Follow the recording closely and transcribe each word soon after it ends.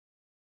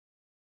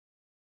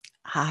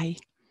Hi,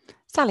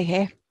 Sally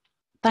here.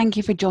 Thank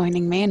you for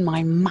joining me in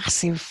my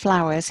massive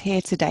flowers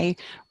here today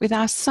with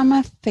our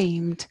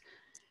summer-themed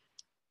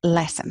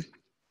lesson.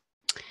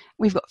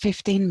 We've got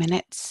 15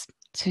 minutes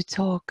to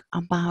talk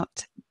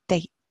about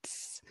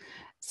dates.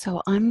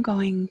 So I'm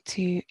going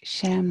to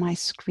share my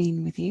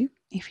screen with you.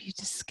 If you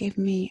just give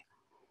me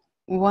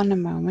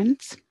one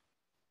moment,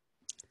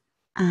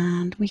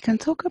 and we can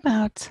talk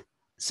about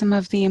some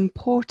of the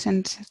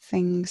important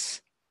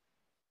things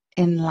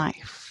in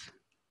life.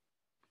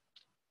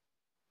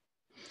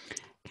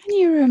 Can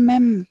you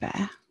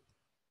remember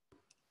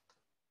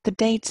the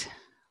date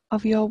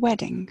of your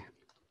wedding?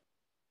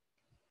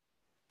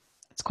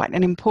 It's quite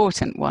an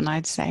important one,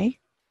 I'd say.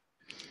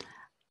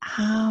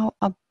 How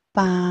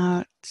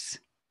about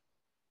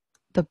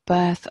the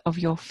birth of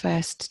your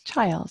first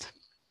child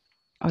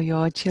or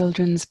your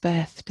children's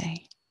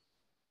birthday?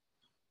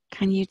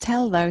 Can you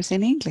tell those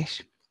in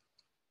English?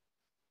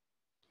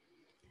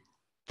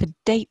 The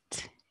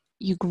date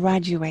you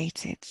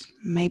graduated,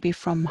 maybe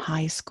from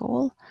high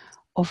school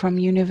or from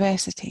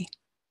university.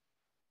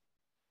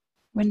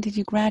 When did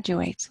you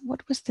graduate?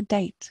 What was the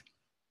date?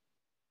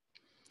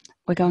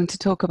 We're going to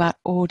talk about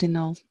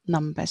ordinal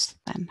numbers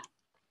then.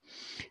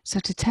 So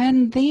to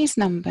turn these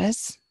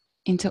numbers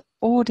into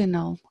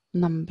ordinal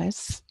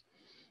numbers,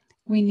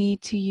 we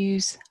need to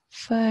use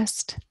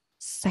first,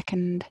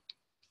 second,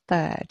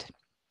 third.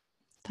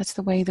 That's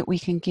the way that we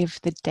can give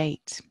the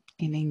date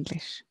in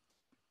English.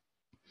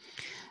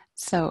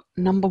 So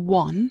number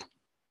 1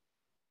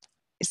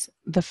 is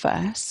the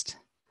first.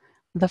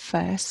 The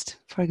first,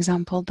 for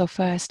example, the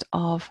 1st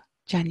of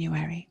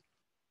January.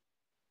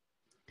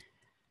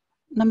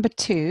 Number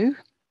 2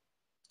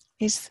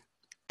 is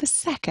the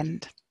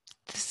second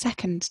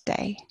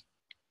day.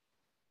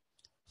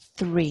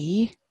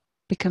 3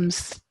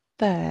 becomes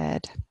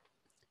third,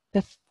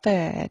 the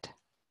 3rd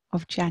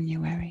of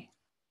January.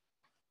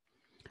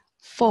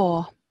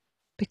 4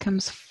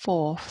 becomes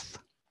 4th.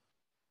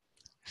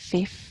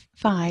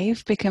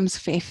 5 becomes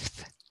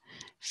 5th.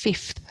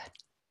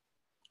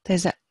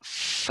 There's a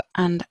f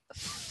and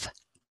th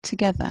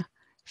together,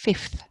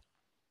 5th.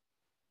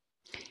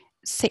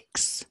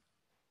 6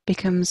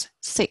 becomes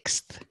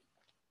 6th.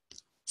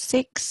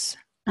 6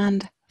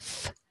 and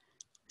th,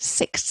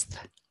 6th.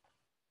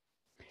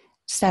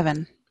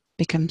 7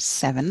 becomes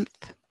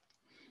 7th.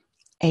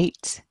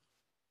 8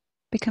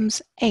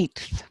 becomes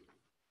 8th.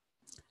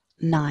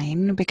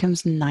 9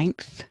 becomes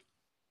 9th.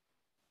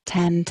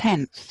 10,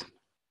 10th.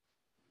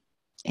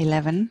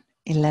 11,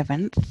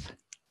 11th.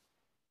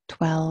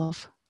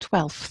 12,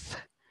 12th.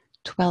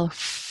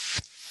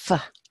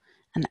 12th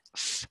and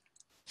f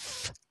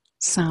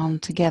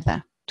sound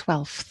together,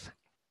 12th.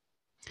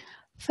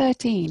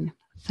 13,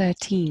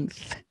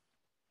 13th.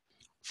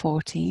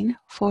 14,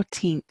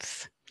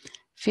 14th.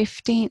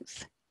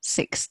 15th,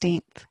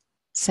 16th,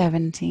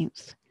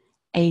 17th,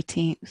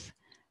 18th,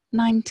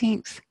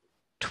 19th,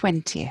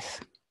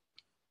 20th.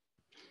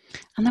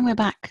 And then we're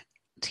back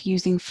to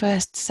using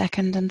first,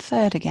 second and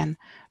third again.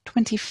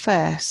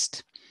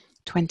 21st,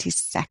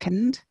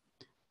 22nd,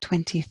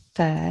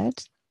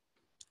 23rd,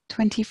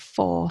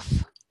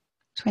 24th,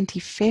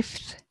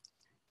 25th,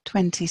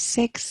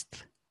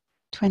 26th,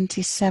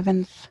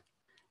 27th,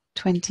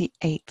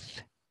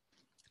 28th,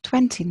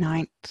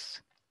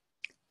 29th,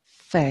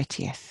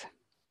 30th,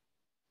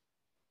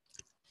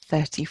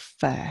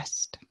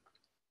 31st.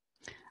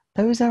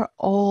 Those are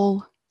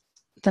all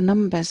the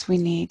numbers we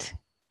need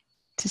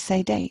to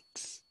say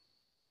dates.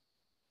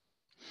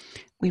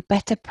 We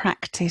better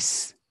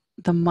practice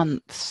the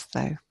months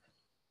though.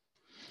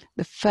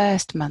 The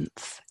first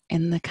month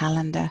in the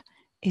calendar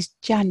is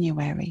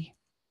January.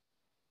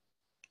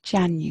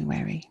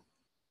 January.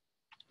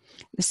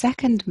 The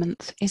second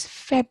month is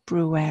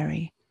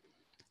February.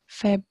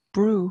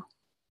 February.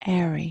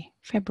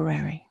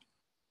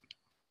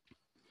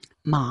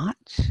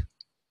 March.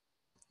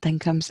 Then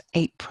comes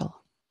April.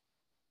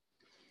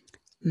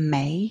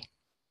 May.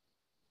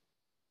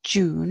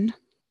 June.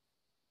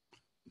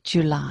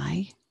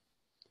 July.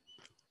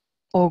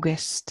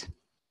 August.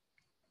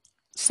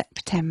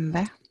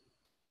 September.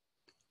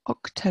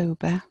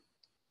 October.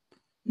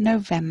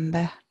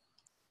 November.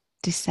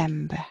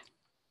 December.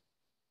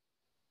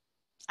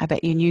 I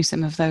bet you knew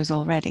some of those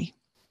already.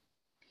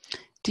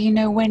 Do you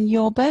know when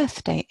your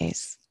birthday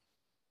is?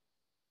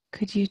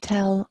 Could you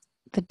tell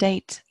the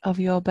date of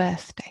your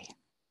birthday?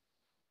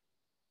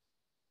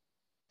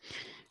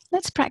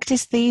 Let's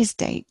practice these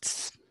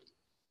dates.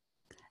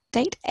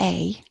 Date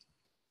A,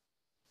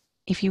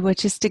 if you were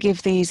just to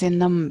give these in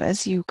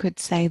numbers, you could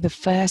say the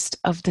 1st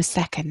of the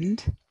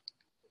 2nd.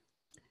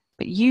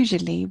 But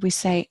usually we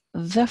say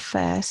the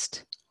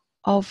 1st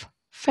of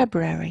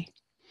February.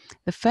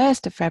 The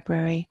 1st of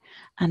February,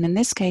 and in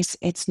this case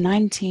it's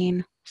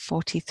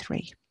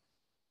 1943.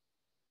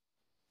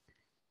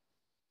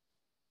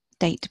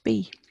 Date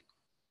B,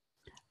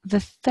 the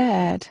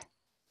 3rd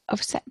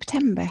of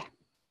September,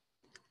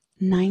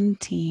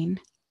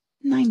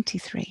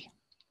 1993.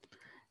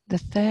 The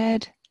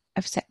 3rd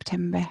of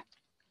September,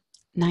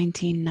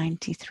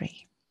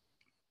 1993.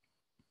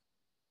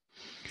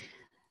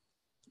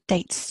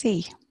 Date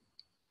C.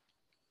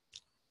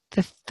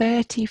 The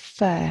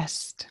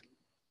 31st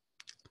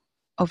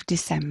of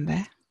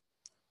December,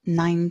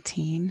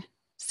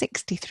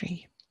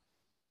 1963.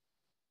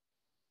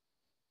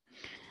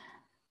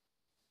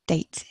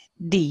 Date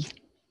D.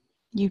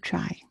 You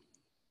try.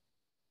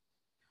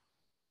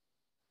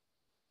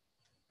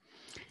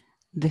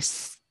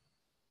 This,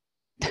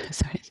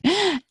 sorry,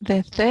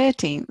 the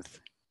 13th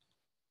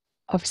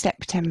of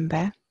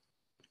September,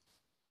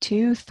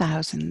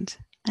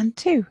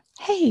 2002.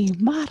 Hey,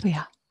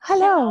 Maria.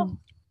 Hello.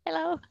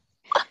 Hello.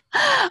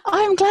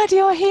 I'm glad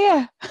you're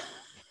here.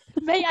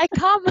 May I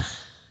come?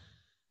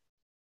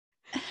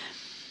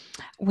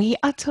 We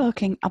are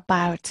talking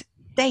about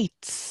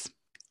dates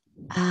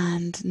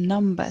and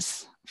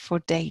numbers for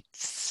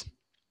dates.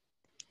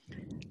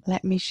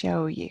 Let me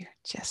show you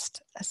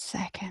just a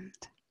second.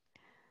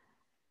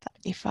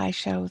 If I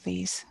show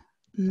these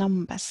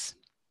numbers,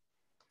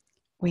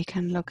 we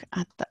can look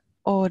at the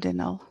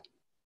ordinal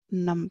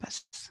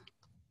numbers.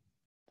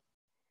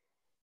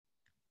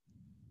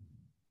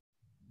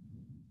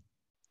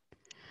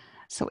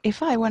 So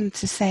if I want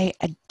to say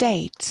a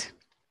date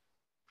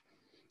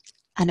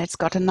and it's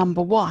got a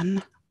number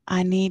 1,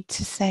 I need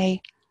to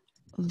say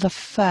the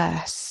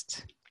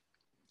first.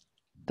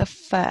 The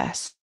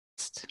first.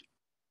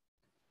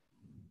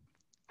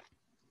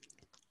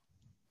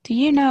 Do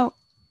you know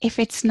if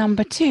it's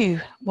number 2,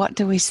 what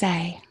do we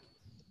say?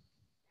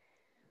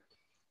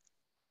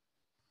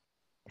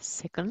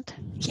 Second.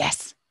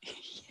 Yes,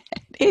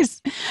 it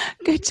is.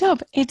 Good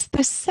job. It's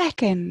the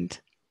second.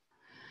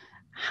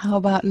 How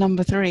about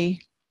number 3?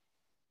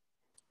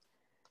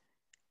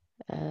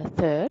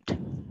 Third.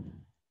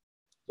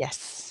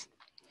 Yes.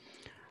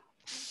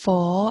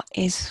 4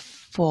 is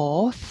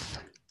fourth.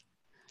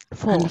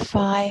 Fourth. And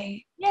 5,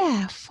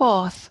 yeah,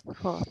 fourth.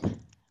 Fourth.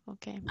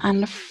 Okay.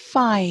 And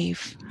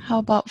 5. How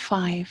about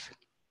 5?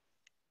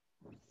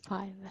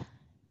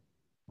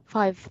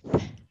 Five.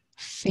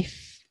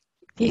 Fifth.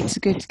 It's a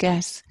good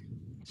guess.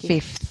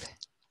 Fifth.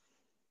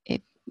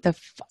 The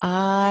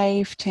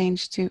 5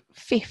 changed to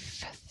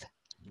fifth.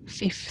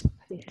 Fifth.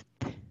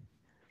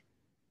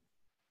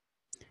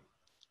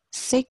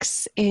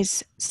 6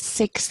 is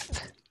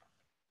sixth.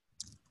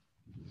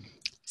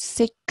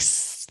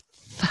 Sixth.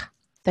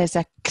 There's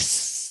a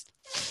x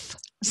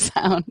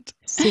sound.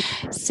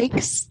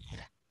 Sixth.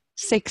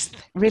 Sixth.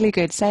 Really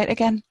good. Say it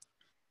again.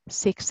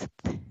 Sixth.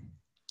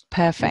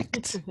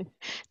 Perfect.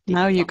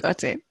 Now you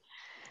got it.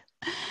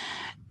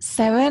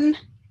 7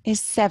 is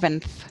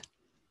seventh.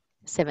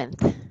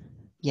 Seventh.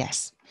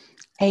 Yes.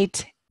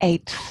 8,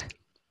 eighth.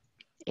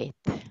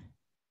 Eighth.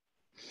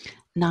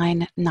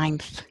 9,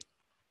 ninth.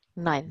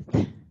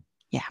 Ninth.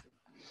 Yeah.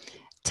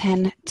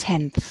 10,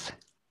 tenth.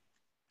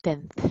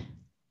 Tenth.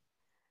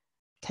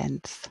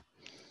 10th.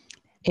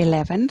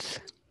 11th.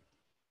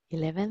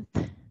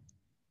 11th.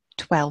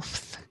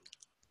 12th.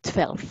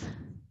 12th.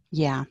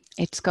 Yeah,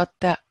 it's got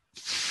the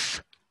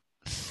th.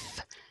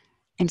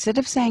 Instead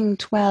of saying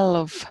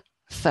 12th,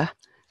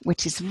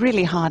 which is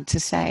really hard to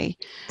say,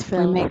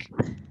 12th. we make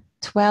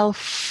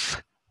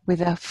 12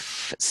 with a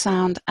f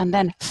sound and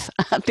then th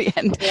at the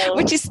end, 12th.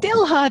 which is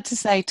still hard to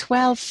say.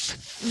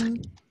 12th.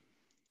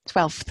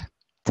 12th.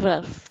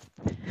 12th.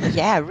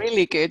 Yeah,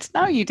 really good.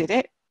 Now you did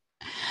it.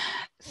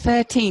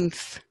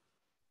 13th.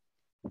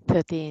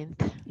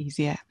 13th.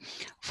 Easier.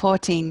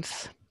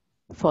 14th.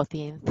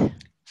 14th.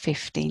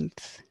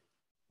 15th.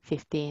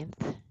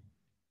 15th.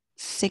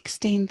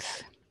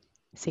 16th.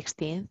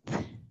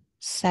 16th.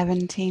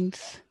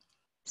 17th.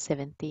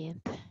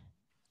 17th.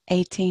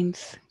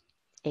 18th.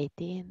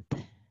 18th.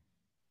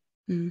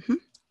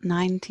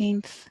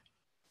 19th.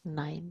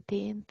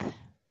 19th.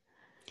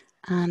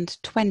 And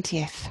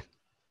 20th.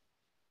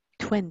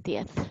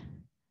 20th.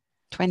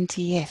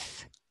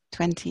 20th.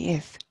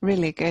 20th.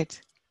 Really good.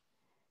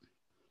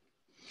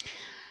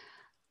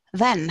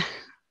 Then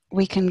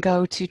we can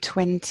go to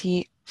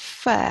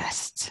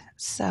 21st.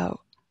 So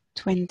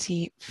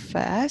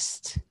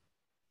 21st.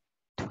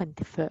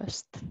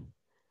 21st.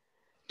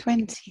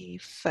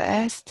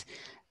 21st.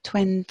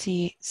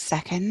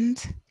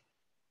 22nd.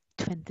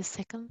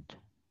 22nd.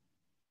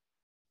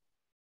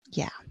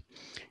 Yeah.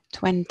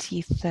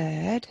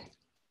 23rd.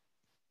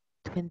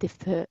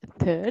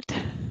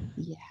 23rd.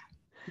 Yeah.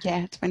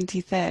 Yeah,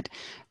 23rd.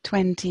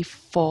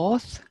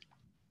 24th.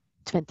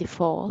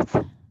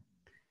 24th.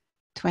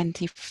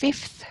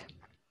 25th.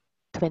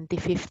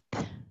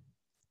 25th.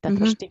 That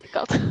was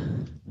difficult.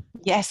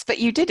 Yes, but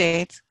you did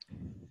it.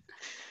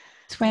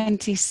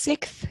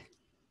 26th.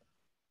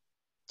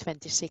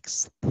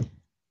 26th.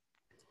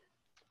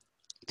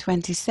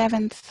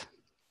 27th.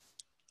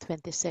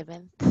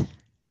 27th.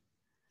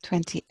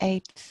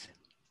 28th.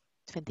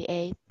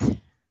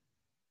 28th.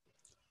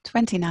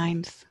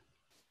 29th.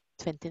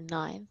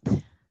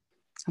 29th.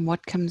 And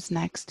what comes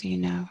next, do you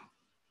know?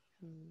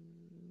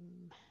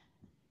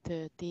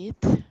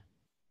 30th.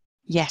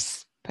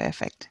 Yes,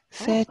 perfect.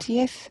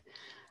 30th.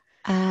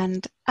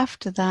 And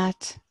after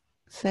that,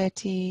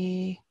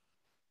 30...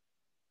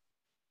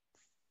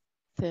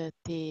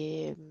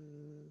 30...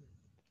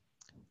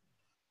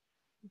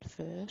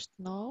 21st,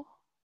 no?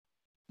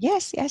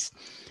 Yes,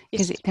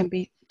 because it can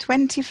be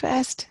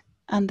 21st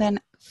and then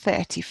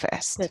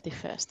 31st.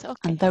 31st,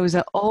 okay. And those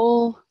are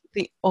all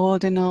the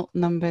ordinal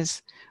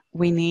numbers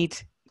we need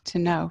to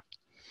know.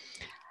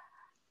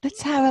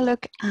 Let's have a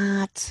look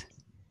at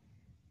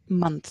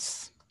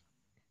months.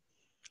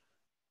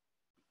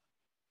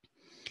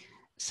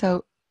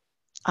 So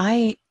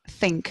I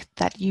think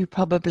that you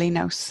probably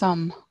know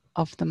some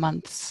of the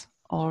months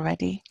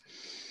already.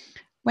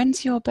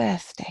 When's your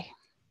birthday?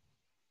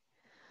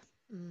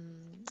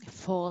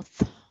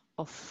 4th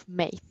of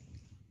May.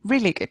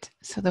 Really good.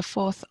 So the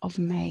 4th of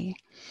May.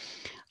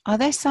 Are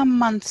there some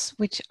months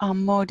which are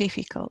more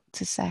difficult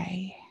to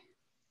say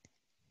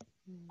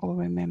or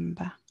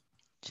remember?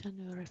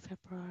 January,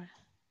 February.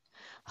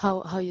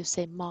 How you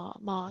say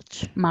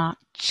March?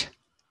 March.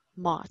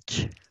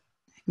 March.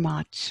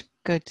 March.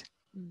 Good.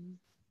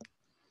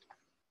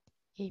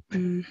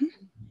 April. Mm-hmm.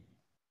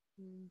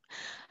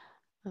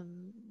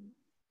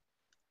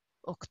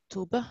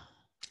 October.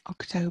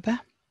 October.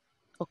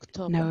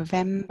 October.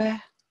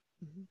 November.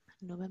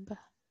 November.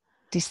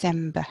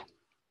 December.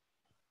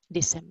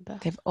 December.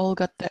 They've all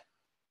got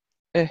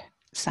the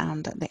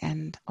sound at the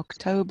end.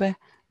 October,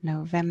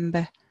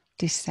 November,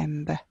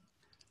 December.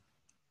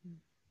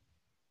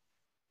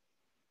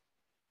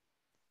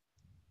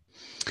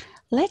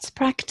 Let's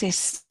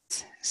practice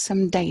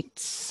some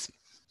dates.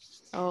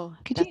 Oh,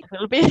 Could that you?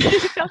 will be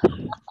difficult.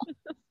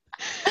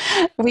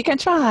 We can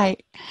try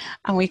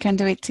and we can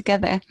do it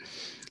together.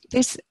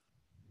 This,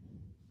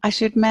 I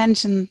should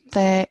mention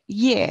the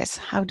years.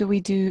 How do we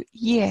do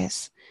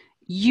years?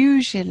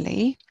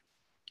 Usually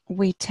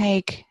we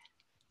take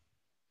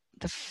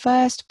the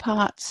first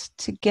parts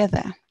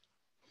together.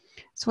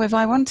 So if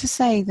I want to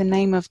say the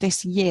name of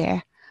this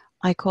year,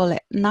 I call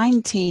it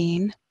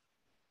 19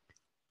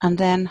 and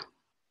then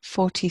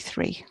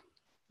 43.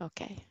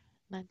 Okay,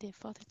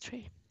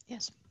 1943,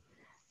 yes.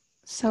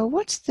 So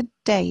what's the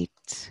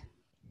date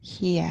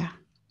here?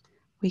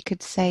 We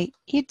could say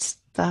it's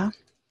the...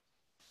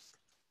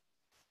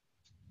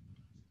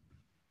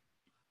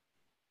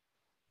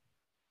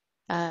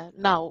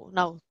 Now,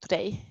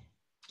 today.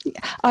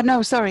 Oh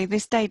no, sorry,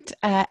 this date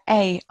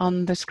A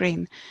on the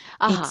screen.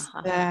 It's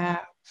Aha. the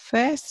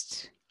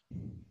 1st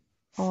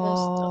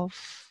of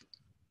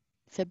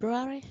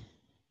February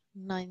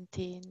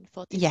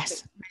 1943.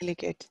 Yes, really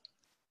good.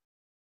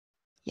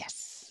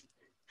 Yes,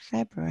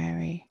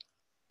 February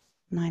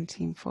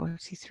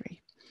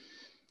 1943.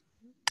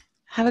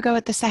 Have a go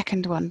at the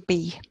second one,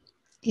 B.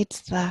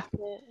 It's the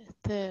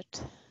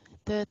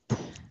 3rd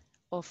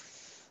of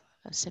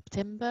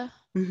September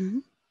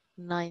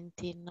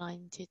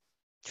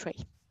 1993.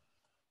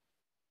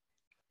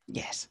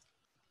 Yes.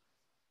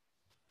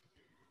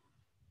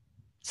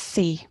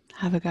 C.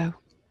 Have a go.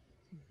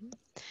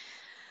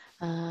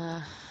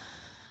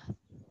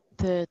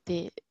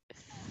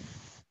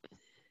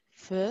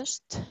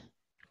 31st.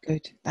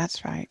 Good,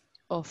 that's right.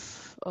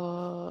 Of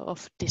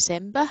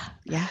December.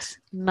 Yes.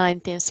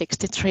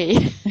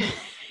 1963.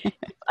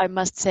 I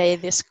must say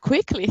this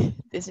quickly.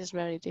 This is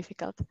very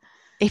difficult.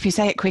 If you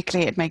say it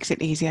quickly, it makes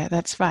it easier.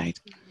 That's right.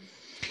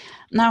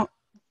 Now,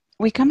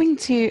 we're coming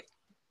to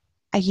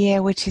a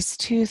year which is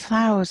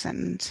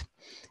 2000.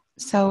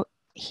 So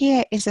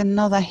here is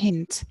another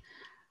hint.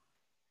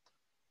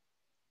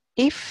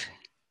 If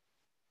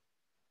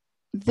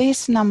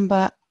this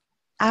number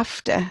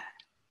after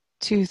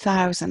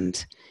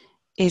 2000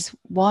 is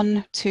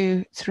 1,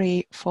 2,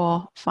 3,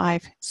 4,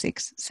 5,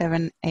 6,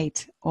 7,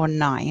 8, or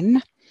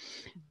 9,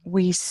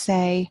 we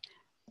say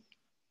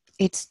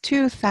it's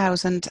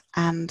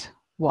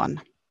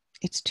 2001.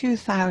 It's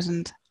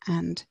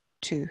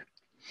 2002.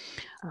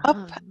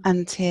 Up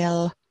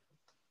until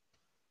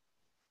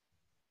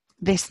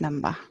this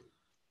number.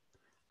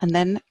 And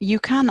then you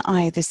can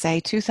either say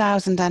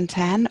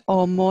 2010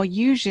 or more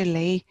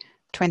usually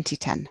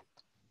 2010.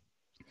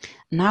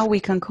 Now we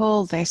can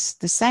call this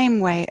the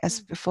same way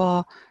as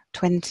before,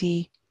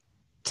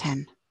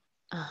 2010.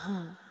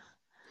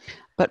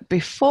 But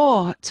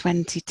before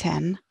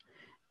 2010,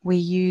 we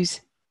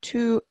use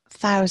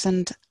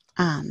 2000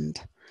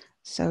 and.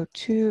 So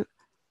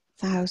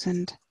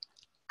 2000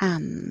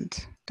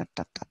 and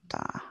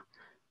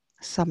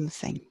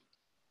something.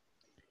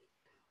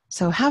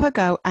 So have a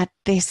go at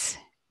this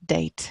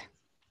date.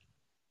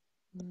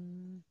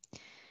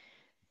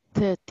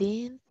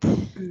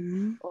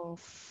 13th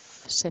of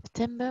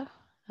September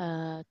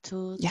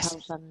 2002. Yes.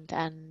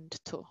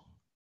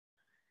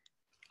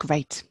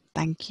 Great,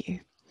 thank you.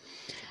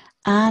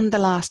 And the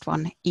last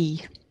one,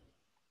 E.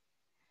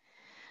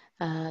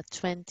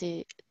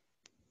 23rd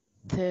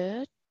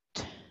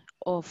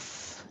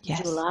of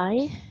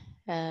July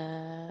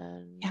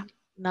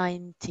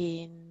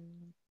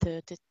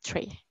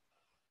 1933.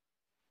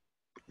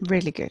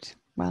 Really good,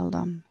 well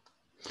done.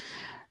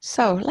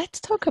 So let's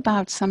talk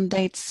about some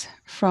dates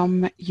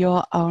from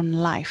your own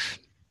life.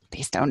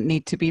 These don't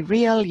need to be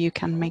real, you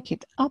can make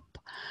it up.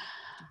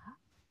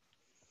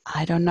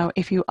 I don't know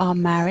if you are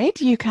married,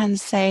 you can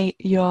say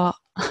your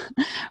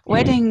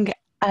wedding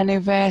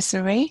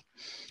anniversary,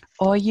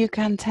 or you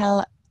can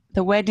tell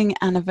The wedding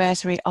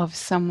anniversary of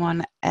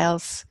someone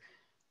else,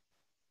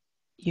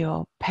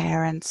 your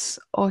parents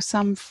or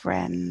some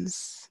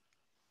friends.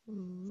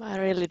 I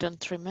really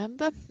don't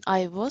remember.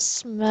 I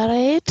was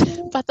married,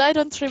 but I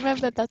don't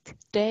remember that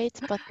date.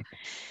 But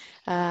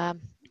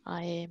um,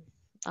 I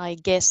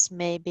guess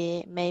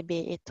maybe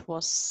it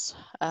was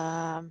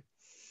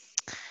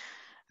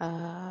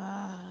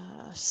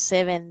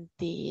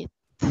 17th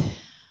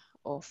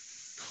of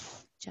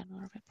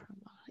January,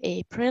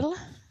 April,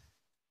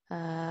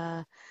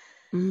 uh,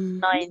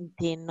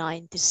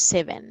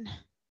 1997.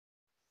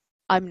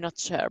 I'm not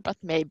sure, but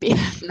maybe.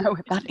 No,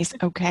 that is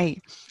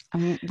okay.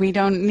 And we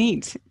don't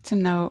need to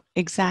know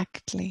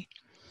exactly.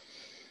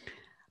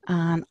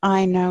 And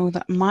I know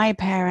that my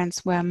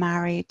parents were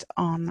married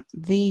on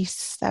the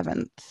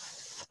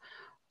 7th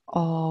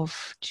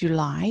of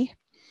July.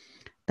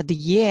 But the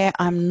year,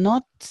 I'm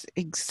not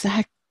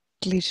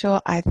exactly sure.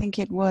 I think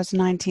it was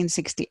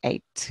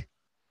 1968.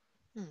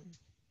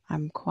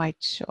 I'm quite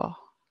sure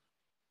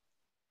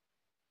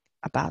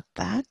about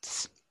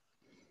that.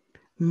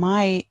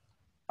 My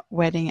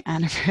wedding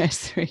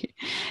anniversary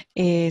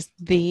is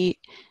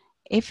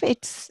if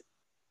it's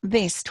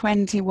this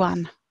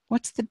 21,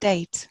 what's the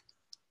date?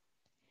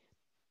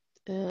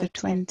 The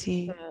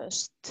 20.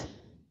 21st.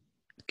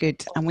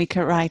 Good. And we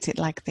could write it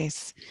like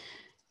this.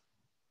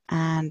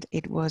 And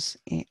it was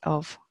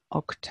of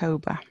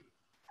October.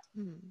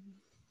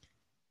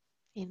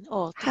 In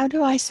autumn. How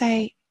do I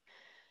say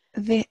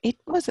it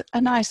was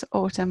a nice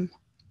autumn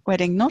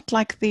wedding, not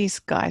like these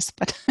guys,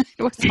 but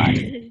it was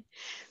nice.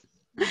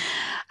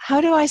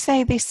 How do I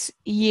say this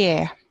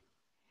year?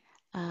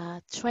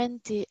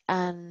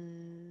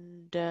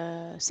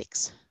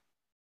 26.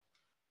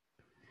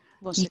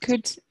 You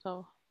could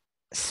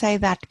say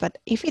that, but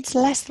if it's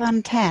less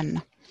than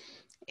 10,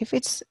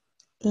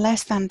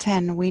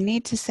 we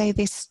need to say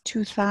this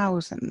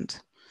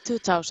 2000.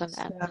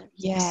 2006. So,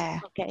 yeah.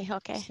 Okay.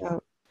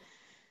 So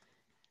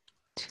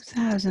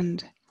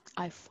 2000.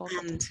 I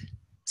forgot. And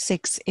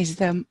 6 is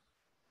the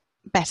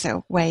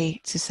better way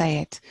to say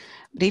it.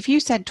 But if you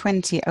said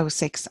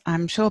 2006,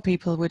 I'm sure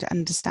people would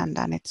understand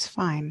and it's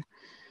fine.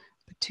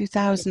 But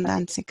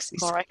 2006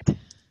 is correct. Yeah.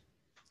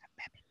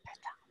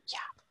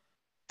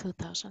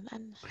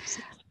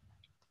 2006.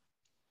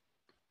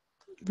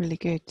 Really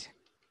good.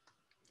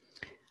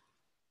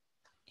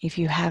 If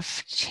you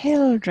have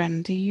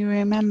children, do you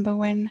remember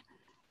when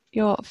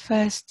your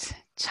first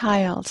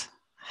child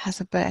has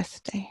a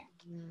birthday?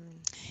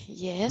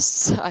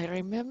 Yes, I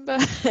remember.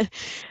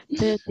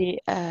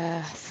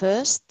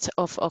 31st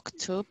of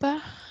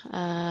October,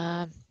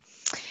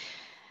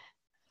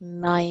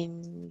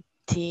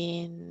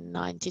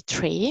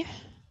 1993.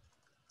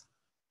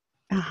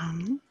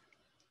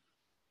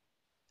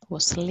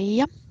 Was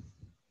Leah.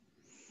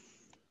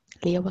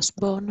 Leah was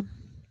born.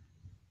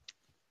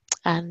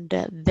 And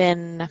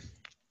then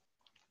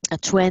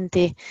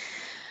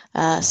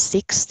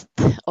 26th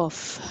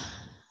of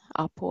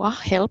Apua,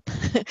 help,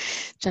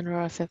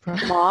 January, February,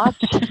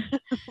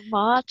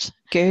 March.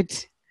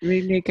 Good,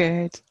 really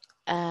good.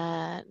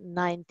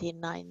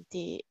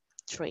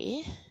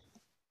 1993.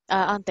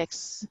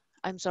 Anteeksi,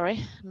 I'm sorry,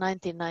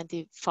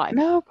 1995.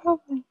 No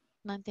problem.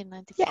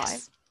 1995.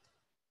 Yes.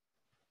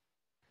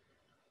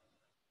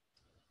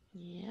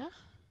 Yeah.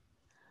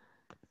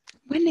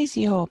 When is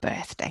your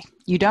birthday?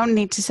 You don't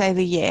need to say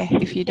the year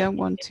if you don't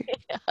want to.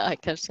 I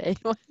can say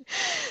my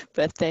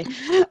birthday.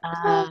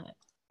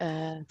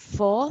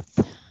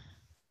 4th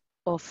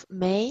of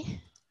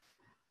May,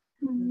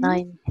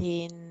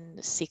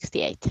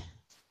 1968.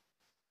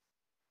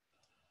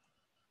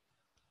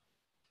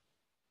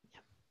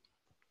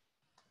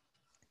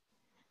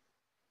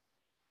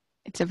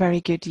 It's a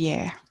very good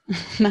year,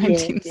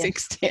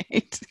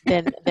 1968. Yes.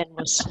 Then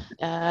was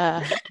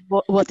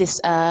what is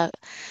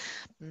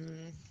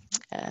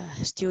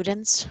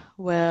students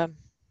were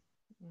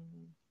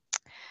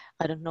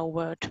I don't know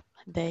word.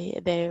 They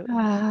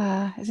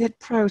Is it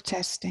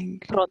protesting?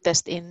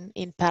 Protest in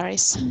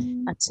Paris at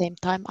the same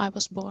time I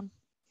was born.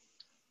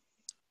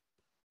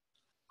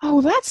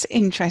 Oh, that's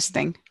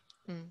interesting.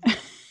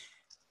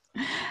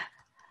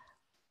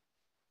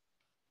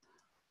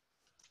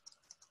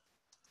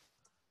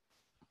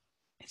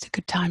 It's a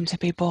good time to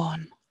be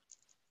born.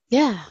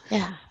 Yeah.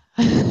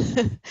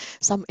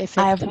 Some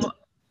effect.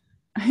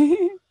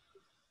 I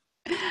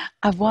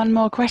have one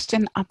more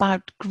question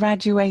about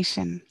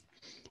graduation.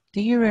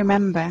 Do you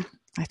remember?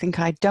 I think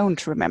I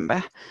don't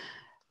remember.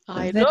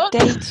 The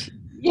date.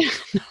 Yeah.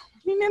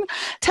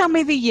 Tell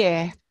me the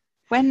year.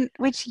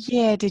 Which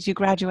year did you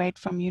graduate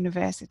from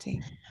university?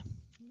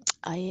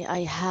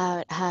 I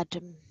had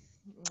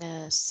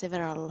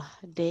several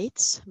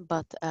dates,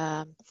 but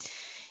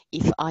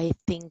if I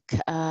think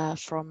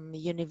from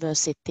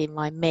university,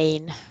 my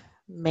main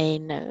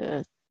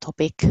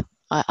topic,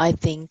 I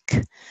think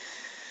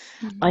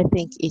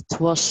it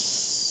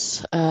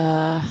was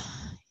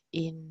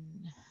in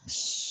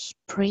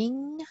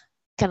spring.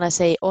 Can I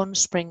say on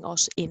spring or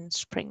in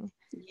spring?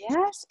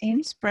 Yes,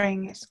 in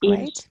spring is great.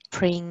 In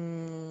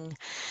spring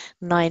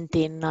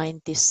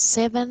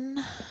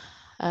 1997.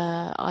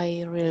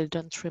 I really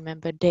don't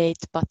remember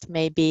date, but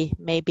maybe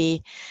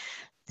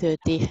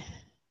 31st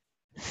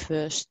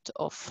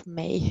of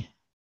May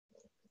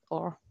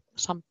or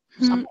some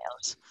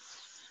else.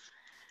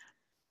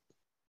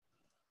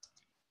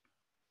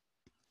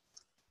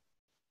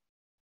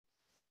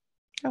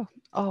 Oh,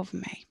 of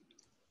May.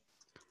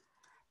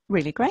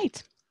 Really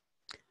great.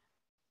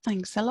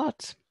 Thanks a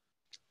lot.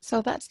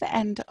 So that's the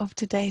end of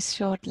today's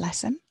short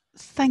lesson.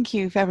 Thank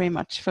you very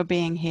much for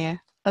being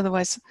here.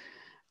 Otherwise,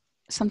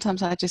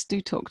 sometimes I just do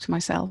talk to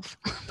myself,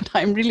 but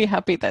I'm really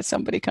happy that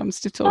somebody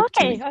comes to talk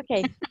to me.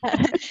 Okay.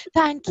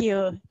 Thank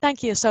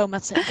you so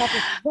much. That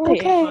is a very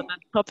Okay.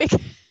 important topic.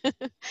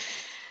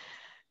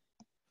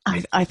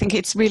 I think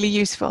it's really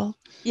useful.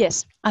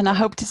 Yes. And I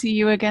hope to see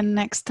you again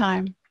next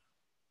time.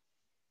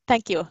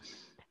 Thank you.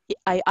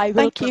 I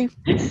will. Thank you.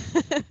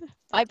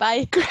 Bye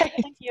bye. Great.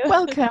 Thank you.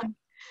 Welcome.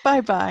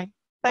 Bye-bye.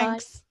 Bye.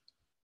 Thanks.